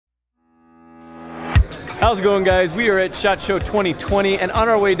How's it going, guys? We are at SHOT Show 2020, and on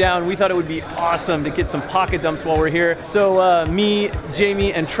our way down, we thought it would be awesome to get some pocket dumps while we're here. So me,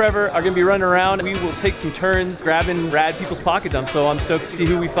 Jamie, and Trevor are gonna be running around. We will take some turns grabbing rad people's pocket dumps, so I'm stoked to see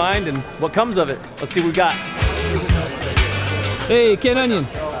who we find and what comes of it. Let's see what we got. Hey, Ken Onion.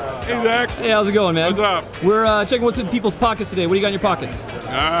 Hey, Zach. Hey, how's it going, man? What's up? We're checking what's in people's pockets today. What do you got in your pockets?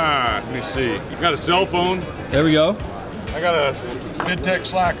 Let me see. I got a cell phone. There we go. I got a mid-tech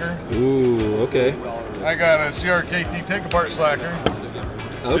slacker. Ooh, okay. I got a CRKT take-apart slacker.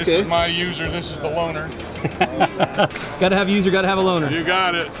 Okay. This is my user, this is the loaner. Gotta have a user, gotta have a loaner. You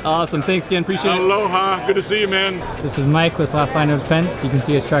got it. Awesome, thanks again, appreciate it. Aloha, good to see you, man. This is Mike with Last Line of Defense. You can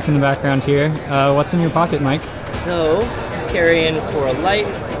see his truck in the background here. What's in your pocket, Mike? So, carrying for a light,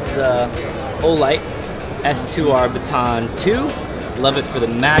 the Olight S2R Baton 2. Love it for the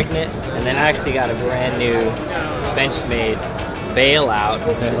magnet. And then I actually got a brand new Benchmade bailout.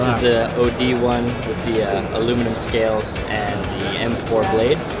 This is the OD one with the aluminum scales and the M4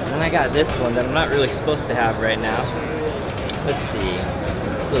 blade. And then I got this one that I'm not really supposed to have right now. Let's see,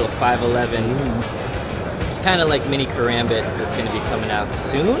 this little 511, kind of like mini karambit that's going to be coming out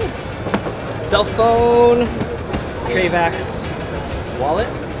soon. Cell phone, Travax wallet,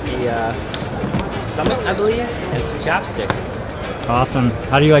 the Summit, I believe, and some chapstick. Awesome.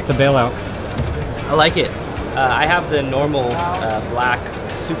 How do you like the bailout? I like it. I have the normal black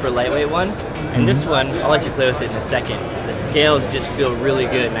super lightweight one, and this one, I'll let you play with it in a second. The scales just feel really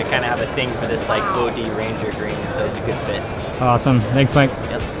good, and I kind of have a thing for this like OD Ranger green, so it's a good fit. Awesome. Thanks, Mike.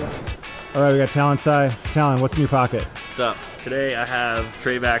 Yep. All right, we got Talon Sai. Talon, what's in your pocket? What's up? Today I have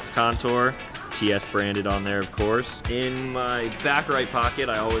Travax Contour, TS branded on there, of course. In my back right pocket,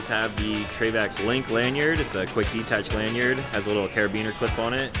 I always have the Travax Link lanyard. It's a quick detach lanyard, has a little carabiner clip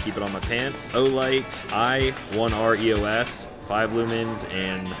on it. Keep it on my pants. Olight I1R EOS. 5 lumens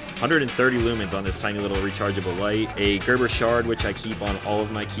and 130 lumens on this tiny little rechargeable light. A Gerber shard, which I keep on all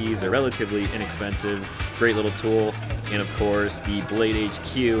of my keys. They're relatively inexpensive, great little tool. And of course, the Blade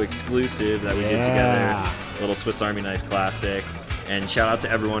HQ exclusive that we did together. Little Swiss Army knife classic. And shout out to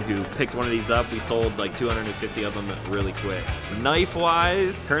everyone who picked one of these up. We sold like 250 of them really quick.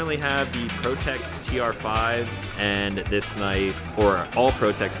 Knife-wise, currently have the Protect TR5, and this knife, or all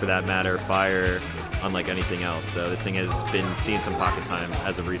Protects for that matter, fire unlike anything else. So this thing has been seeing some pocket time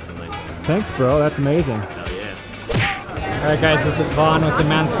as of recently. Thanks, bro. That's amazing. Hell yeah. All right, guys, this is Vaughn with the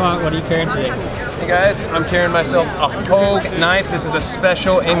Man Spot. What are you carrying today? Hey guys, I'm carrying myself a Hogue knife. This is a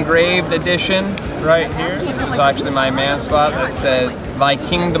special engraved edition right here. This is actually my Man Spot that says "Thy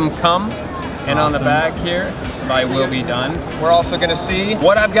Kingdom Come," and on the back here, "Thy Will Be Done." We're also going to see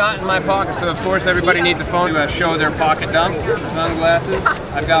what I've got in my pocket. So of course, everybody needs a phone to show their pocket dump. Sunglasses.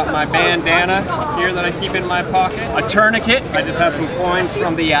 I've got my bandana here that I keep in my pocket. A tourniquet. I just have some coins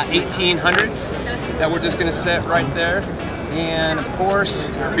from the 1800s that we're just going to set right there. And of course,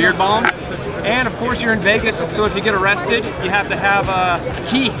 your beard balm. And of course, you're in Vegas, so if you get arrested, you have to have a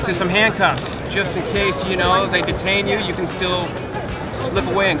key to some handcuffs, just in case, you know, they detain you. You can still slip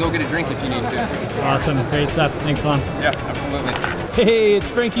away and go get a drink if you need to. Awesome. Great stuff. Thanks, Vaughn. Yeah, absolutely. Hey, it's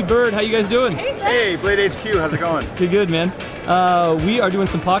Frankie Bird. How you guys doing? Hey, Blade HQ, how's it going? Good, man. We are doing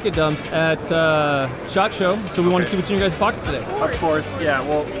some pocket dumps at SHOT Show, so we want to see what's in your guys' pockets today. Of course, yeah,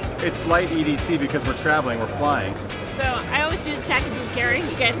 well, it's light EDC because we're traveling, we're flying. So I always do the tactical carry,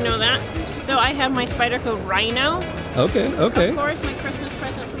 you guys know that. So I have my Spyderco Rhino. Okay. Of course, my Christmas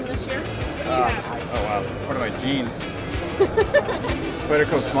present from this year. Oh wow, what are my jeans?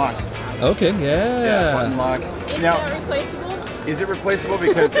 Spyderco smock. Okay, yeah. Button lock. Is Now, that replaceable? is it replaceable?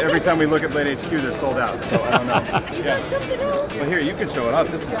 Because every time we look at Blade HQ, they're sold out, so I don't know. You got something else? Well here, you can show it up.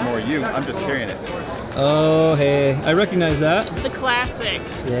 This is more you. I'm just carrying it. Oh, hey. I recognize that. The classic.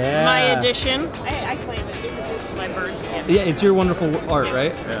 Yeah. My edition. I claim it because it's my bird's gift. Yeah, it's your wonderful art,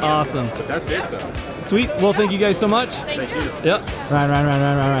 right? Yeah. Awesome. But that's it, though. Sweet. Well, thank you guys so much. Thank you. Yep. Run. All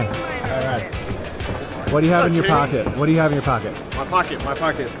right. What do you have in your pocket? What do you have in your pocket? My pocket.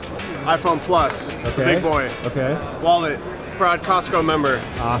 iPhone Plus, the big boy. Okay. Wallet, proud Costco member.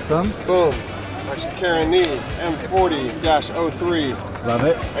 Awesome. Boom. Actually carrying the M40-03. Love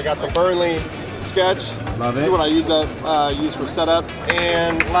it. I got the Burnley Sketch. Love This it. is what I use for setup.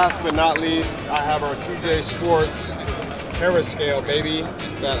 And last but not least, I have our TJ Schwartz Harris scale, baby,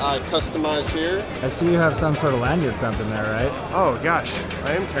 that I customize here. I see you have some sort of lanyard something there, right? Oh gosh,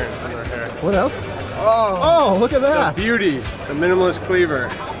 I am carrying some right here. What else? Oh, look at that. The beauty, the minimalist cleaver.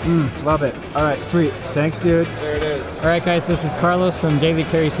 Love it. All right, sweet. Thanks, dude. There it is. All right, guys, this is Carlos from Daily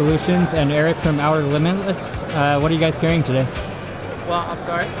Carry Solutions and Eric from Our Limitless. What are you guys carrying today? Well, I'll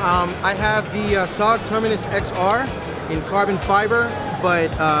start. I have the SOG Terminus XR in carbon fiber,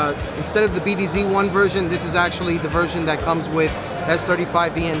 but instead of the BDZ1 version, this is actually the version that comes with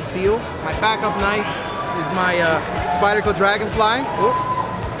S35VN steel. My backup knife is my Spyderco Dragonfly. Oop,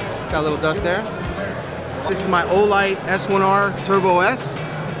 it's got a little dust there. This is my Olight S1R Turbo S.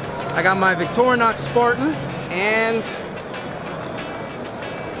 I got my Victorinox Spartan and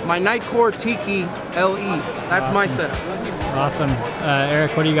my Nightcore Tiki LE. That's my setup. Awesome.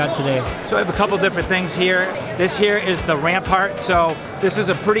 Eric, what do you got today? So I have a couple different things here. This here is the Rampart. So this is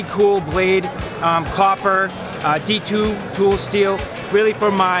a pretty cool blade, copper, D2 tool steel. Really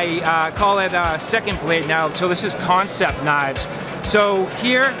for my, call it second blade now. So this is concept knives. So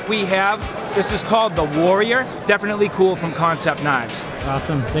here we have, this is called the Warrior. Definitely cool from Concept Knives.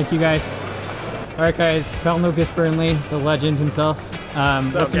 Awesome, thank you guys. All right guys, Felton Lucas Burnley, the legend himself.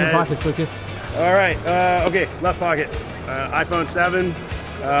 What's in your pockets, Lucas? All right, okay, left pocket. iPhone 7,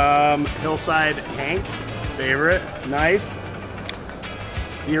 Hillside Hank, favorite, knife,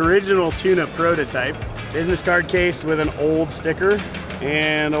 the original tuna prototype, business card case with an old sticker,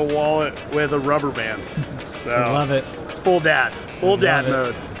 and a wallet with a rubber band. So I love it. Full dad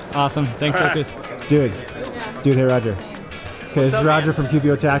mode. Awesome, thanks Lucas. Dude, hey Roger. Okay, this is Roger from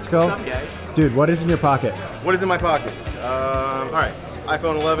QBO Tactical. What's up, guys? Dude, what is in your pocket? What is in my pockets? All right,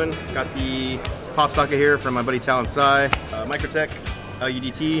 iPhone 11, got the pop socket here from my buddy Talon Sai, Microtech,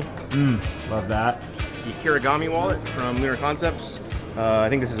 EDT. Love that. The Kirigami wallet from Lunar Concepts. I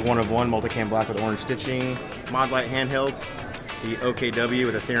think this is one of one, multicam black with orange stitching. Modlight handheld, the OKW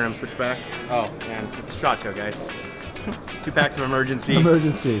with a theorem switchback. Oh, and it's a SHOT Show, guys. 2 packs of emergency.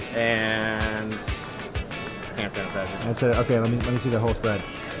 Emergency. And hand sanitizer. That's it. Okay, let me see the whole spread.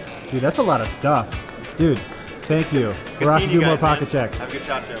 Dude, that's a lot of stuff. Dude, thank you. We're off to do more pocket checks. Have a good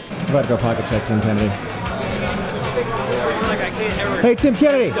SHOT Show. We're about to go pocket check, Tim Kennedy. Hey, Tim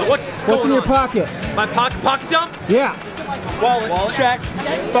Kennedy. What's in your pocket? My pocket dump? Yeah. Wallet check.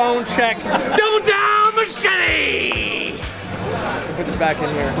 Phone check. Double down machete! Put this back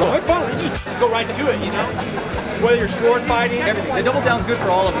in here. No, it's fine. Go right to it, you know? Whether you're sword fighting, everything. The double down's good for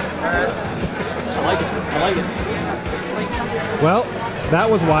all of it. I like it. I like it. Well, that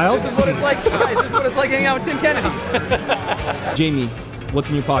was wild. This is what it's like, guys. This is what it's like hanging out with Tim Kennedy. Jamie, what's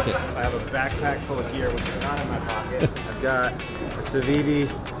in your pocket? I have a backpack full of gear, which is not in my pocket. I've got a Civivi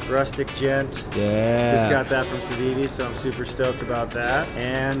Rustic Gent. Yeah. Just got that from Civivi, so I'm super stoked about that.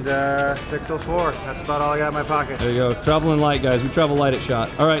 And Pixel 4. That's about all I got in my pocket. There you go. Traveling light, guys. We travel light at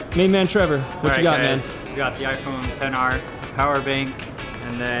SHOT. All right, main man Trevor, what you got, guys. man? We got the iPhone 10R, power bank,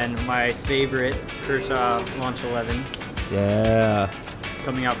 and then my favorite Kershaw Launch 11. Yeah.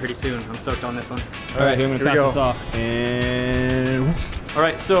 Coming out pretty soon. I'm stoked on this one. All right, I'm gonna pass this off. And all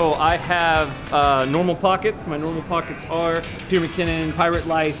right, so I have normal pockets. My normal pockets are Peter McKinnon, Pirate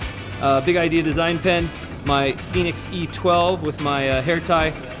Life, Big Idea Design Pen, my Phoenix E12 with my hair tie,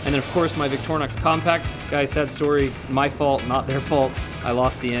 and then of course my Victorinox Compact. Guys, sad story, my fault, not their fault. I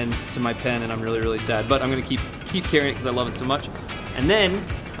lost the end to my pen and I'm really, really sad, but I'm gonna keep carrying it because I love it so much. And then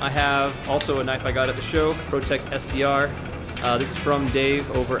I have also a knife I got at the show, ProTech SBR. This is from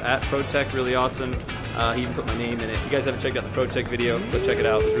Dave over at ProTech, really awesome. He even put my name in it. If you guys haven't checked out the ProTech video, go check it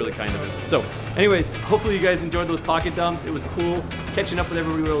out. It was really kind of him. So anyways, hopefully you guys enjoyed those pocket dumps. It was cool catching up with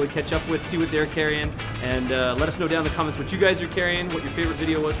everybody we were able to catch up with, see what they're carrying, and let us know down in the comments what you guys are carrying, what your favorite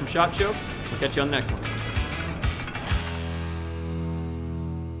video was from SHOT Show. We'll catch you on the next one.